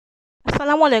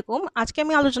আসসালামু আলাইকুম। আজকে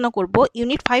আমি আলোচনা করব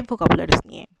ইউনিট 5 ভোকাবুলারিজ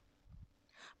নিয়ে।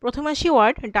 প্রথমে আসি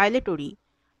ওয়ার্ড ডাইলেটরি।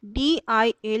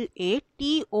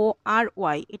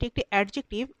 DILATORY। এটি একটি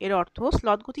অ্যাডজেক্টিভ। এর অর্থ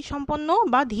স্লথ গতিসম্পন্ন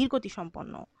বা ধীর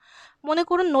গতিসম্পন্ন। মনে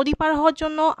করুন নদী পার হওয়ার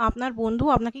জন্য আপনার বন্ধু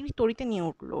আপনাকে একটি তরীতে নিয়ে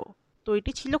উঠলো।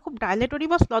 তরীটি ছিল খুব ডাইলেটরি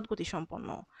বা স্লথ গতিসম্পন্ন।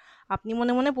 আপনি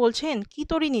মনে মনে বলছেন, কি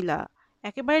তরী নিলা?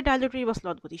 একেবারে ডাইলেটরি বা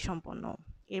স্লথ গতিসম্পন্ন।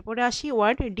 এরপরে আসি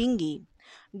ওয়ার্ড ডিঙ্গি।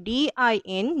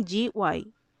 DINGY।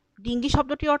 ডিঙ্গি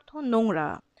শব্দটির অর্থ নোংরা।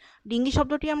 ডিঙ্গি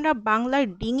শব্দটি আমরা বাংলায়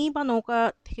ডিঙি বা নৌকা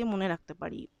থেকে মনে রাখতে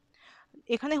পারি।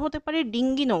 এখানে হতে পারে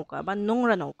ডিঙ্গি নৌকা বা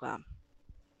নোংরা নৌকা।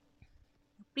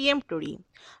 প্রিএম্পটরি।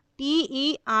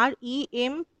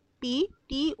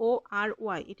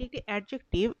 PEREMPTORY। এটি একটি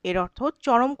অ্যাডজেক্টিভ। এর অর্থ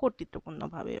চরম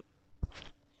কর্তৃত্বপূর্ণভাবে।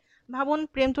 ভাবুন,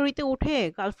 প্রেম তরীতে উঠে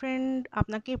গার্লফ্রেন্ড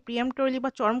আপনাকে প্রিএম্পটরি বা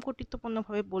চরম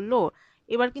কর্তৃত্বপূর্ণভাবে বলল,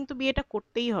 এবার কিন্তু বিয়েটা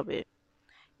করতেই হবে।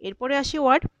 এরপরে আসি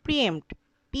ওয়ার্ড প্রিএম্প্ট।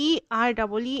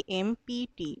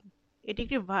 PREEMPT। এটি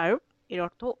একটি ভার্ব। এর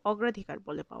অর্থ অগ্রাধিকার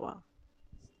বলে পাওয়া।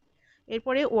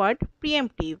 এরপরে ওয়ার্ড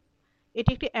প্রিএম্পটিভ। এটি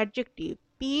একটি অ্যাডজেক্টিভ।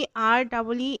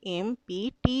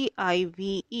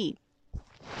 PREEMPTIVE।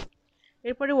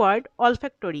 এরপরে ওয়ার্ড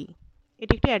অলফ্যাক্টরি।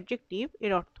 এটি একটি অ্যাডজেক্টিভ।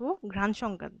 এর অর্থ ঘ্রাণ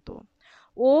সংক্রান্ত।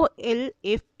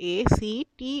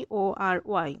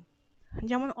 OLFACTORY।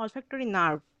 যেমন অলফ্যাক্টরি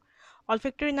নার্ভ।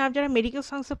 অলফ্যাক্টরি নার্ভ যারা মেডিকেল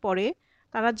সায়েন্সে পড়ে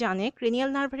তারা জানে ক্রেনিয়াল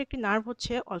নার্ভের একটি নার্ভ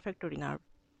হচ্ছে অলফ্যাক্টরি নার্ভ।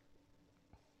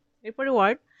 এরপরে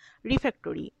ওয়ার্ড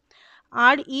রিফ্র্যাক্টরি।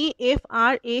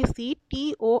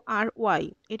 REFRACTORY।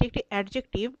 এটি একটি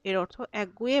অ্যাডজেক্টিভ। এর অর্থ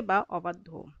একগুঁয়ে বা অবাধ্য।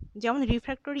 যেমন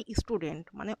রিফ্র্যাক্টরি স্টুডেন্ট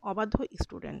মানে অবাধ্য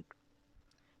স্টুডেন্ট।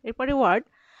 এরপরে ওয়ার্ড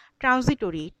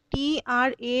ট্রানজিটরি।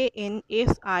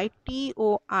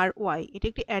 TRANSITORY। এটি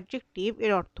একটি অ্যাডজেক্টিভ।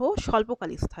 এর অর্থ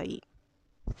স্বল্পকালী স্থায়ী।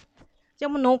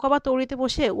 যেমন নৌকা বা তরীতে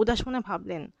বসে উদাস মনে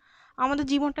ভাবলেন, আমাদের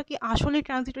জীবনটা কি আসলেই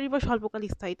ট্রানজিটরি বা স্বল্পকালী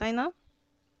স্থায়ী, তাই না?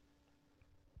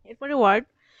 এরপরে ওয়ার্ড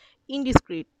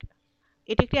ইনডিসক্রিট।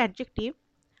 এটি একটি অ্যাডজেক্টিভ।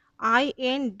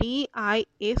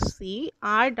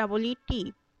 INDISCREET।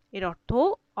 এর অর্থ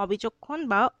অবিচক্ষণ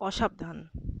বা অসাবধান।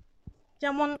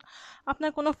 যেমন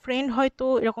আপনার কোনো ফ্রেন্ড হয়তো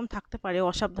এরকম থাকতে পারে,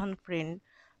 অসাবধান ফ্রেন্ড,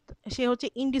 সে হচ্ছে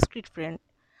ইনডিসক্রিট ফ্রেন্ড।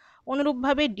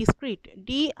 অনুরূপভাবে ডিসক্রিট।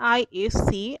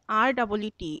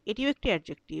 DISCREET। এটিও একটি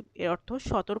অ্যাডজেক্টিভ। এর অর্থ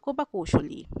সতর্ক বা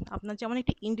কৌশলী। আপনার যেমন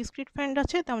একটি ইনডিসক্রিট ফ্রেন্ড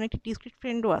আছে তেমন একটি ডিসক্রিট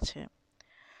ফ্রেন্ডও আছে।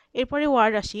 এরপরে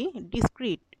ওয়ার্ড আসি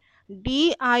ডিসক্রিট।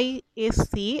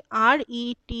 DISCRETE।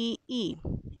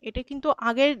 এটা কিন্তু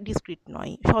আগের ডিসক্রিট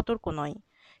নয়, সতর্ক নয়।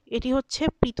 এটি হচ্ছে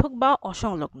পৃথক বা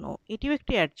অসংলগ্ন। এটিও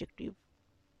একটি অ্যাডজেক্টিভ।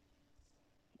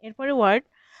 এরপরে ওয়ার্ড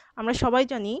আমরা সবাই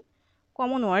জানি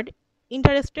common word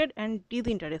interested and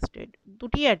disinterested.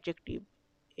 দুটি অ্যাডজেক্টিভ।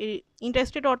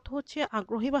 ইন্টারেস্টেড অর্থ হচ্ছে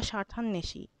আগ্রহী বা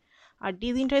স্বার্থান্বেষী, আর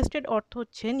ডিসইন্টারেস্টেড অর্থ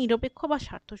হচ্ছে নিরপেক্ষ বা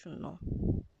স্বার্থশূন্য।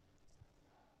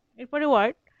 এরপরে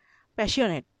ওয়ার্ড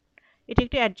প্যাশনেট। এটি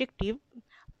একটি অ্যাডজেক্টিভ।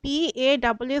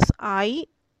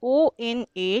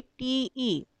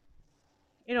 PASSIONATE।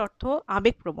 এর অর্থ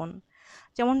আবেগপ্রবণ।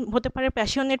 যেমন হতে পারে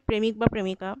প্যাশনেট প্রেমিক বা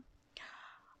প্রেমিকা।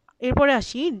 এরপরে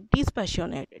আসি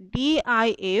ডিসপ্যাশনেট।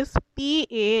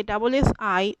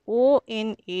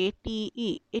 DISPASSIONATE।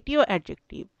 এটিও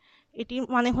অ্যাডজেক্টিভ। এটি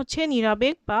মানে হচ্ছে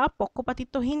নিরাবেগ বা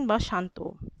পক্ষপাতিত্বহীন বা শান্ত।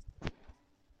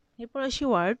 এরপর আসি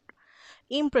ওয়ার্ড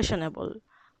ইমপ্রেশনেবল।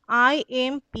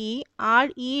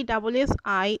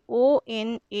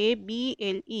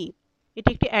 IMPRESSIONABLE। এটি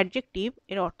একটি অ্যাডজেক্টিভ।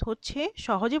 এর অর্থ হচ্ছে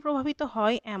সহজে প্রভাবিত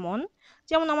হয় এমন,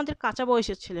 যেমন আমাদের কাঁচা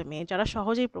বয়সের ছেলে মেয়ে যারা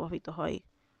সহজেই প্রভাবিত হয়।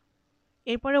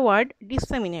 এরপরে ওয়ার্ড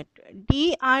ডিসেমিনেট।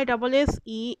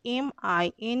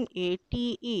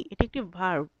 DISSEMINATE। এটি একটি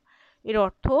ভার্ব। এর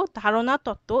অর্থ ধারণা,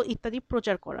 তত্ত্ব ইত্যাদি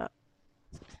প্রচার করা।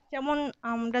 যেমন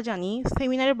আমরা জানি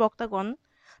সেমিনারের বক্তাগণ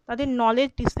তাদের নলেজ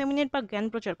ডিসেমিনেট বা জ্ঞান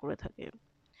প্রচার করে থাকে।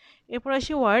 এরপর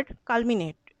আসি ওয়ার্ড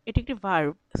কালমিনেট। এটি একটি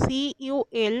ভার্ব।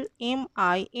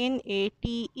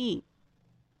 CULMINATE।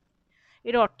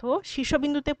 এর অর্থ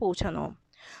শীর্ষবিন্দুতে পৌঁছানো।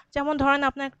 যেমন ধরেন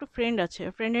আপনার একটু ফ্রেন্ড আছে,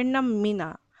 ফ্রেন্ডের নাম মিনা,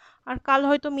 আর কাল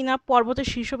হয়তো মিনা পর্বতের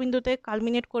শীর্ষবিন্দুতে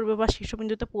কালমিনেট করবে বা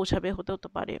শীর্ষবিন্দুতে পৌঁছাবে, হতে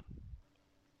পারে।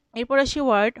 এরপর আসি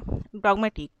ওয়ার্ড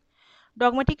ডগম্যাটিক।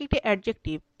 ডগম্যাটিক একটি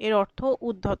অ্যাডজেক্টিভ। এর অর্থ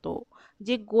উদ্ধত,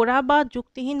 যে গোড়া বা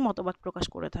যুক্তিহীন মতবাদ প্রকাশ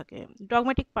করে থাকে।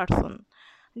 Dogmatic person.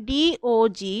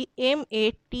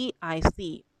 DOGMATIC।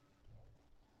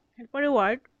 এরপরে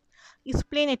ওয়ার্ড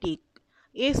স্প্লেনেটিক।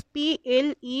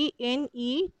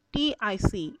 SPLENETIC।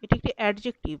 এটি একটি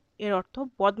অ্যাডজেক্টিভ। এর অর্থ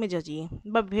বদমেজাজি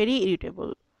বা ভেরি ইরিটেবল।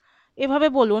 এভাবে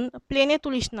বলুন, প্লেনে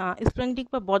তুলিস না স্প্লেনেটিক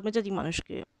বা বদমেজাজি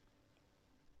মানুষকে।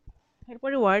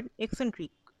 এরপরে ওয়ার্ড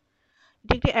এক্সেন্ট্রিক।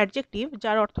 এটি একটি অ্যাডজেক্টিভ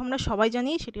যার অর্থ আমরা সবাই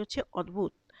জানি, সেটি হচ্ছে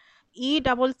অদ্ভুত।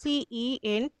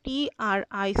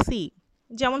 ECCENTRIC।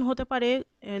 যেমন হতে পারে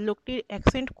লোকটির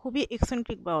অ্যাকসেন্ট খুবই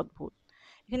এক্সেন্ট্রিক বা অদ্ভুত।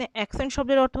 এখানে অ্যাকসেন্ট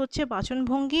শব্দের অর্থ হচ্ছে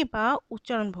বাচনভঙ্গি বা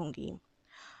উচ্চারণভঙ্গি।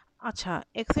 আচ্ছা,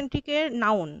 এক্সেন্ট্রিকের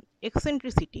নাউন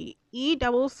এক্সেন্ট্রিসিটি,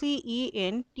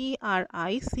 ECENTRICITY,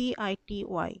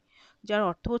 যার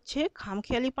অর্থ হচ্ছে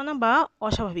খামখেয়ালিপনা বা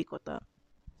অস্বাভাবিকতা।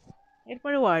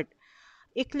 এরপরে ওয়ার্ড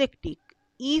এক্লেকটিক,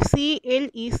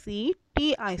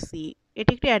 ECLECTIC,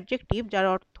 এটি একটি অ্যাডজেক্টিভ যার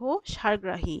অর্থ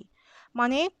সারগ্রাহী,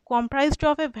 মানে comprised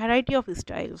of a variety of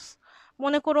styles.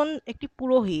 মনে করুন একটি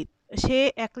পুরোহিত, সে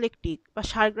একলেকটিক বা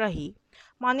সারগ্রাহী,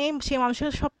 মানে সে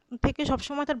মানুষের থেকে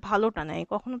সবসময় তার ভালোটা নেয়,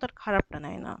 কখনো তার খারাপটা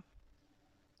নেয় না।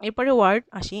 এরপরে ওয়ার্ড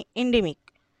আসি এন্ডেমিক।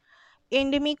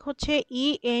 এন্ডেমিক হচ্ছে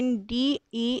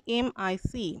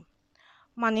ENDEMIC,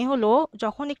 মানে হলো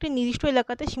যখন একটি নির্দিষ্ট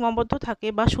এলাকাতে সীমাবদ্ধ থাকে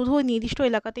বা শুধু ওই নির্দিষ্ট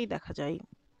এলাকাতেই দেখা যায়।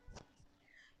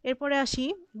 এরপরে আসি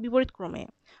বিপরীত ক্রমে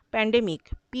প্যান্ডেমিক,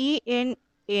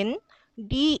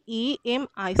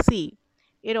 PNNDEMIC,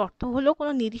 এর অর্থ হলো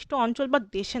কোনো নির্দিষ্ট অঞ্চল বা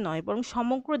দেশে নয়, বরং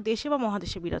সমগ্র দেশে বা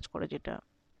মহাদেশে বিরাজ করে যেটা।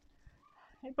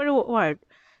 এরপরে ওয়ার্ড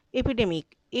এপিডেমিক,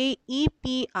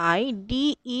 EPIDEMIC,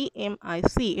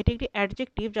 এটি একটি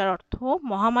অ্যাডজেক্টিভ যার অর্থ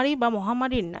মহামারী বা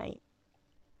মহামারীর ন্যায়,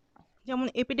 যেমন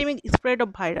এপিডেমিক স্প্রেড অফ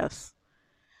ভাইরাস।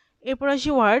 এরপর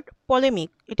আসি ওয়ার্ড পলেমিক,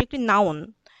 এটি একটি নাউন,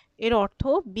 এর অর্থ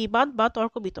বিবাদ বা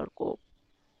তর্ক বিতর্ক,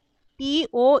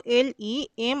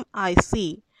 POLEMIC,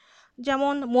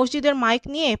 যেমন মসজিদের মাইক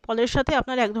নিয়ে পলের সাথে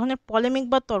আপনার এক ধরনের পলেমিক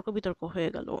বা তর্ক বিতর্ক হয়ে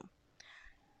গেল।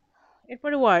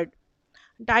 এরপরে ওয়ার্ড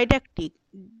ডাইডাকটিক,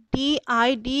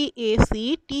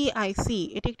 DIDACTIC,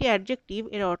 এটি একটি অ্যাডজেক্টিভ,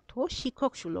 এর অর্থ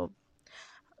শিক্ষক সুলভ।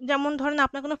 যেমন ধরেন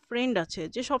আপনার কোনো ফ্রেন্ড আছে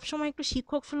যে সবসময় একটু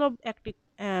শিক্ষক সুলভ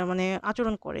মানে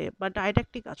আচরণ করে বা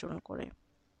ডাইডাকটিক আচরণ করে।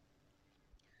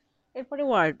 এরপরে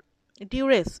ওয়ার্ড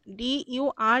ডিউরেস,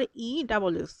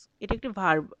 DURESS, এটা একটি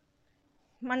ভার্ব,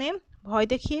 মানে ভয়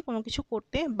দেখিয়ে কোনো কিছু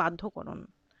করতে বাধ্যকরণ।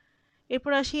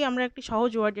 এরপর আসি আমরা একটি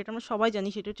সহজ ওয়ার্ড যেটা আমরা সবাই জানি,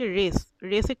 সেটা হচ্ছে রেস।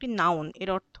 রেস একটি নাউন, এর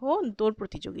অর্থ দৌড়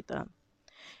প্রতিযোগিতা।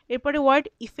 এরপরে ওয়ার্ড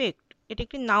ইফেক্ট, এটি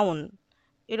একটি নাউন,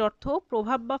 এর অর্থ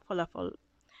প্রভাব বা ফলাফল,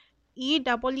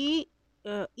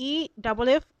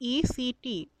 EFFECT,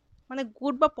 মানে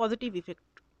গুড বা পজিটিভ ইফেক্ট।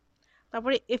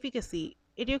 তারপরে এফিকেসি,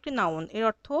 এটি একটি নাউন, এর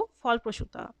অর্থ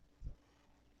ফলপ্রসূতা,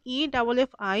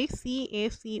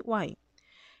 EFFICACY।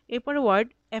 এরপরে ওয়ার্ড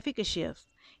এফিকেশিয়াস,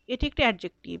 এটি একটি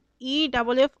অ্যাডজেক্টিভ,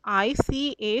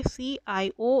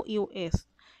 EFFICACIOUS,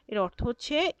 এর অর্থ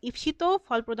হচ্ছে ঈপ্সিত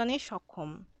ফল প্রদানে সক্ষম,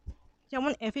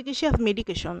 যেমন এফিকেশিয়াস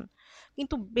মেডিকেশন।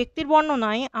 কিন্তু ব্যক্তির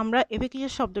বর্ণনায় আমরা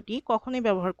এফিকেশিয়াস শব্দটি কখনোই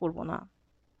ব্যবহার করব না।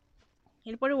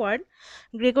 এরপরে ওয়ার্ড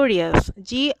গ্রেগরিয়াস,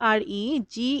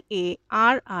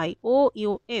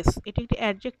 GREGARIOUS, এটি একটি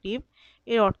অ্যাডজেক্টিভ,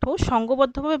 এর অর্থ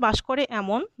সংঘবদ্ধভাবে বাস করে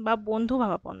এমন বা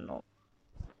বন্ধুভাবাপন্ন।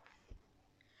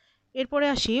 এরপরে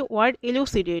আসি ওয়ার্ড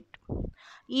এলুসিডেট,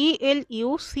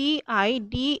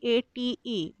 ELUCIDATE,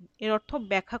 এর অর্থ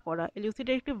ব্যাখ্যা করা।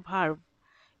 এলুসিডেট একটি ভার্ব।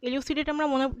 এলুসিডেট আমরা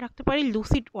মনে রাখতে পারি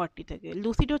লুসিড ওয়ার্ডটি থেকে।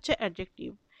 লুসিড হচ্ছে অ্যাডজেক্টিভ,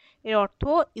 এর অর্থ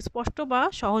স্পষ্ট বা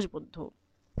সহজবোধ্য,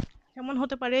 যেমন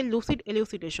হতে পারে লুসিড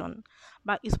এলুসিডেশন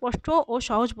বা স্পষ্ট ও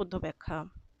সহজবোধ্য ব্যাখ্যা।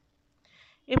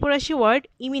 এরপর আসি ওয়ার্ড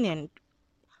ইমিনেন্ট,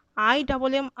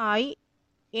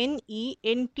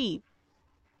 IMMINENT,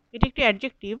 এটি একটি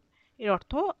অ্যাডজেক্টিভ, এর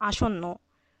অর্থ আসন্ন,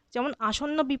 যেমন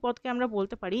আসন্ন বিপদকে আমরা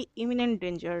বলতে পারি ইমিনেন্ট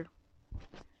ডেঞ্জার।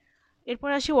 এরপর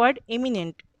আসি ওয়ার্ড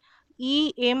এমিনেন্ট,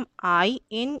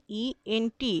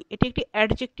 EMINENT, এটি একটি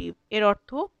অ্যাডজেক্টিভ, এর অর্থ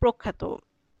প্রখ্যাত,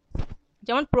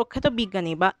 যেমন প্রখ্যাত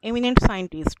বিজ্ঞানী বা এমিনেন্ট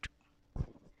সায়েন্টিস্ট।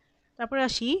 তারপর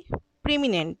আসি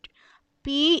প্রেমিনেন্ট,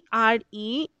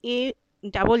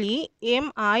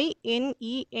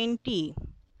 PREAMINENT,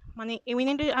 মানে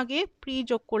এমিনেন্টের আগে প্রি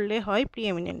যোগ করলে হয়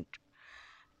প্রিএমিনেন্ট।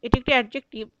 এটি একটি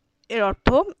অ্যাডজেক্টিভ, এর অর্থ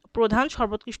প্রধান,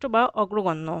 সর্বোৎকৃষ্ট বা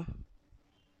অগ্রগণ্য।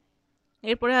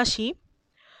 এরপরে আসি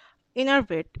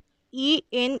এনার্ভেট,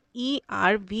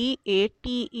 ENERVATE,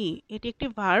 এটি একটি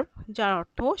ভার্ব যার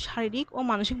অর্থ শারীরিক ও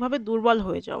মানসিকভাবে দুর্বল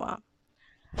হয়ে যাওয়া।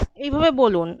 এইভাবে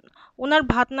বলুন, ওনার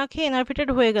ভাত না খেয়ে এনার্ভেটেড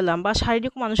হয়ে গেলাম বা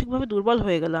শারীরিক ও মানসিকভাবে দুর্বল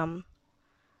হয়ে গেলাম।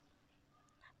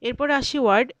 এরপরে আসি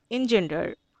ওয়ার্ড এনজেন্ডার,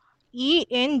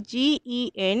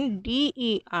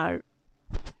 ENGENDER,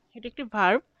 এটি একটি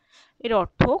ভার্ব, এর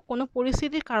অর্থ কোনো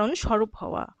পরিস্থিতির কারণ স্বরূপ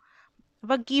হওয়া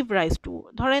বা গিভ রাইজ টু।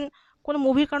 ধরেন কোনো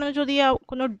মুভির কারণে যদি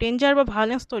কোনো ডেঞ্জার বা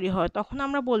ভায়োলেন্স তৈরি হয়, তখন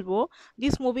আমরা বলবো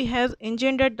this movie has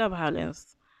engendered the violence,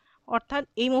 অর্থাৎ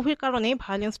এই মুভির কারণে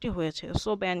ভায়োলেন্সটি হয়েছে,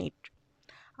 সো ব্যান ইট।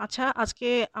 আচ্ছা, আজকে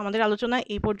আমাদের আলোচনা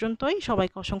এই পর্যন্তই।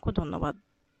 সবাইকে অসংখ্য ধন্যবাদ।